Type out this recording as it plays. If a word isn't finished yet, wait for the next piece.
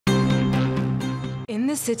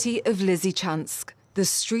the city of Lysychansk, the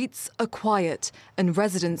streets are quiet and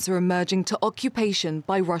residents are emerging to occupation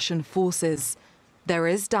by Russian forces. There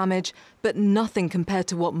is damage, but nothing compared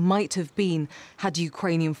to what might have been had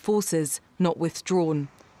Ukrainian forces not withdrawn.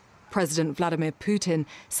 President Vladimir Putin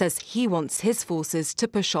says he wants his forces to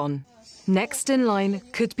push on. Next in line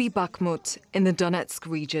could be Bakhmut in the Donetsk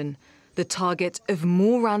region, the target of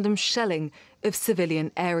more random shelling of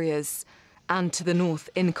civilian areas. And to the north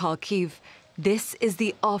in Kharkiv, this is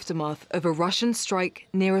the aftermath of a Russian strike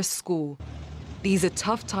near a school. These are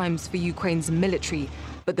tough times for Ukraine's military,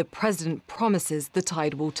 but the president promises the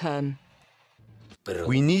tide will turn.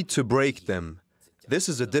 We need to break them. This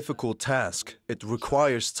is a difficult task. It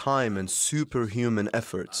requires time and superhuman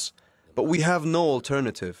efforts. But we have no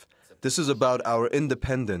alternative. This is about our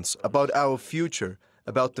independence, about our future,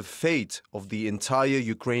 about the fate of the entire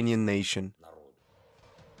Ukrainian nation.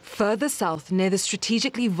 Further south, near the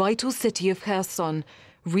strategically vital city of Kherson,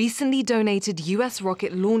 recently donated US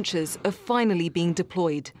rocket launchers are finally being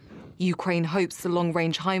deployed. Ukraine hopes the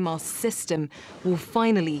long-range HIMARS system will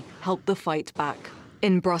finally help the fight back.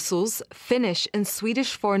 In Brussels, Finnish and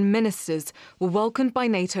Swedish foreign ministers were welcomed by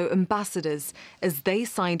NATO ambassadors as they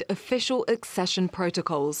signed official accession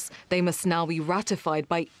protocols. They must now be ratified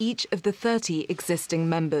by each of the 30 existing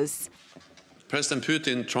members. President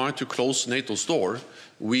Putin tried to close NATO's door.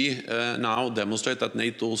 We now demonstrate that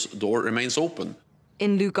NATO's door remains open.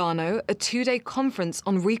 In Lugano, a two-day conference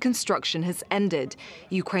on reconstruction has ended.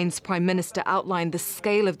 Ukraine's prime minister outlined the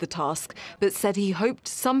scale of the task, but said he hoped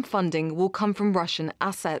some funding will come from Russian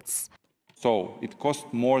assets. So it cost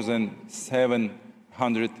more than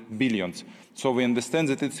 700 billion. So we understand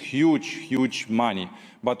that it's huge money,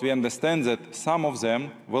 but we understand that some of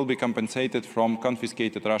them will be compensated from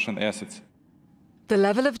confiscated Russian assets. The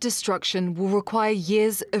level of destruction will require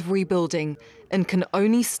years of rebuilding and can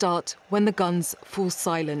only start when the guns fall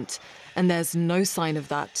silent. And there's no sign of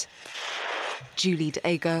that. Julie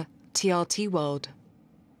Dager, TRT World.